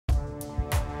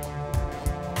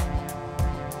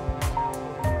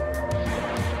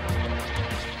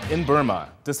In Burma,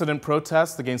 dissident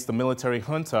protests against the military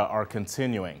junta are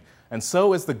continuing, and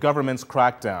so is the government's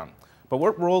crackdown. But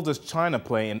what role does China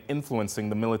play in influencing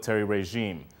the military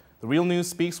regime? The Real News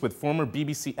speaks with former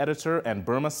BBC editor and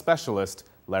Burma specialist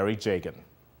Larry Jagan.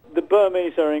 The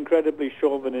Burmese are incredibly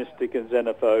chauvinistic and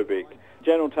xenophobic.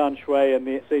 General Tan Shui and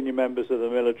the senior members of the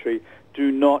military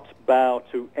do not bow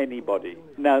to anybody.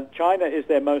 Now, China is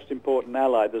their most important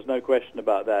ally, there's no question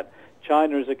about that.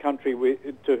 China is a country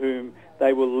to whom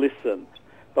they will listen.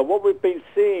 But what we've been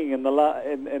seeing in the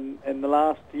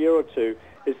last year or two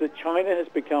is that China has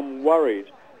become worried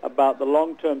about the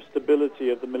long-term stability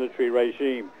of the military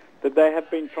regime, that they have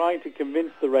been trying to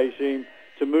convince the regime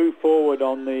to move forward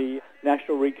on the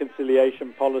national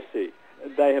reconciliation policy.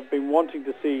 They have been wanting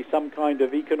to see some kind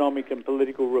of economic and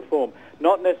political reform,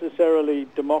 not necessarily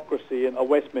democracy in a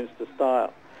Westminster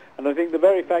style. And I think the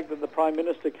very fact that the Prime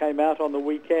Minister came out on the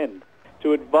weekend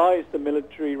to advise the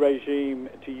military regime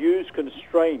to use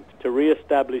constraint to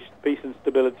re-establish peace and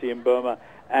stability in Burma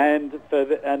and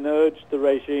urge the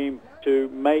regime to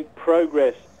make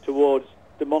progress towards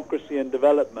democracy and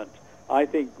development, I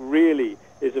think really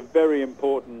is a very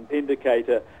important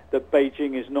indicator that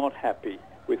Beijing is not happy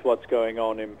with what's going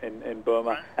on in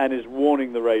Burma and is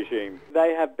warning the regime.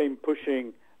 They have been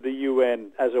pushing the UN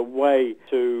as a way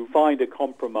to find a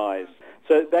compromise.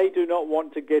 So they do not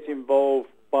want to get involved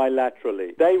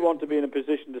bilaterally. They want to be in a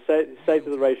position to say to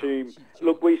the regime,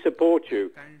 look, we support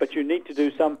you, but you need to do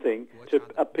something to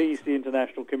appease the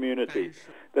international community.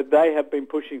 That they have been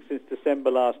pushing since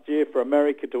December last year for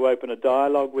America to open a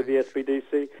dialogue with the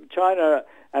SPDC. China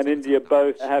and India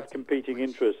both have competing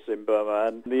interests in Burma,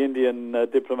 and the Indian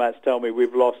diplomats tell me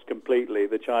we've lost completely.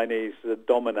 The Chinese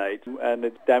dominate, and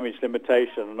it's damage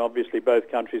limitation, and obviously both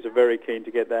countries are very keen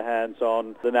to get their hands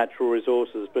on the natural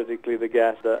resources, particularly the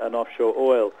gas and offshore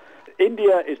oil.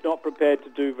 India is not prepared to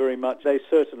do very much. They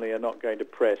certainly are not going to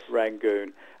press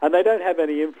Rangoon, and they don't have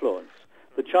any influence.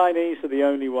 The Chinese are the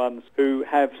only ones who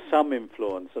have some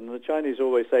influence, and the Chinese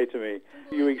always say to me,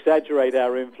 you exaggerate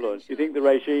our influence. You think the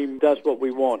regime does what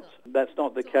we want. That's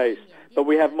not the case. But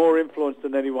we have more influence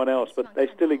than anyone else, but they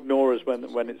still ignore us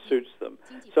when it suits them.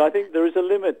 So I think there is a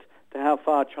limit to how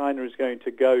far China is going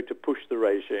to go to push the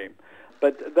regime.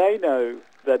 But they know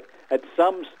that at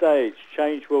some stage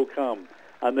change will come,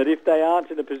 and that if they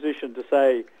aren't in a position to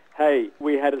say, hey,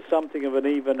 we had something of an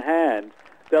even hand,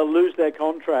 they'll lose their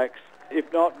contracts, if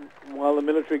not while the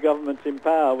military government's in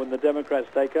power when the Democrats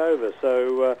take over.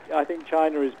 So I think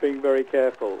China is being very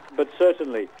careful. But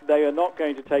certainly they are not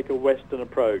going to take a Western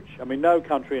approach. I mean, no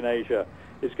country in Asia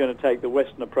is going to take the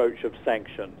Western approach of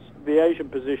sanctions. The Asian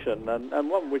position, and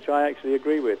one which I actually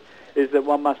agree with, is that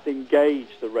one must engage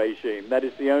the regime. That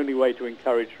is the only way to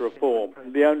encourage reform.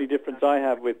 The only difference I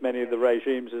have with many of the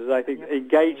regimes is I think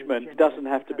engagement doesn't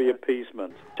have to be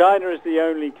appeasement. China is the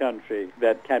only country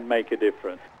that can make a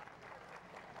difference.